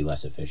considered to be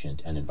less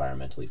efficient and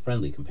environmentally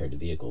friendly compared to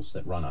vehicles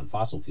that run on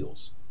fossil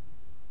fuels.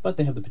 but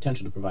they have the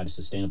potential to provide a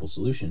sustainable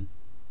solution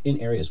in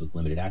areas with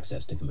limited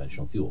access to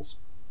conventional fuels,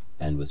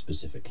 and with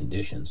specific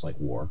conditions like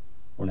war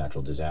or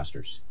natural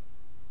disasters.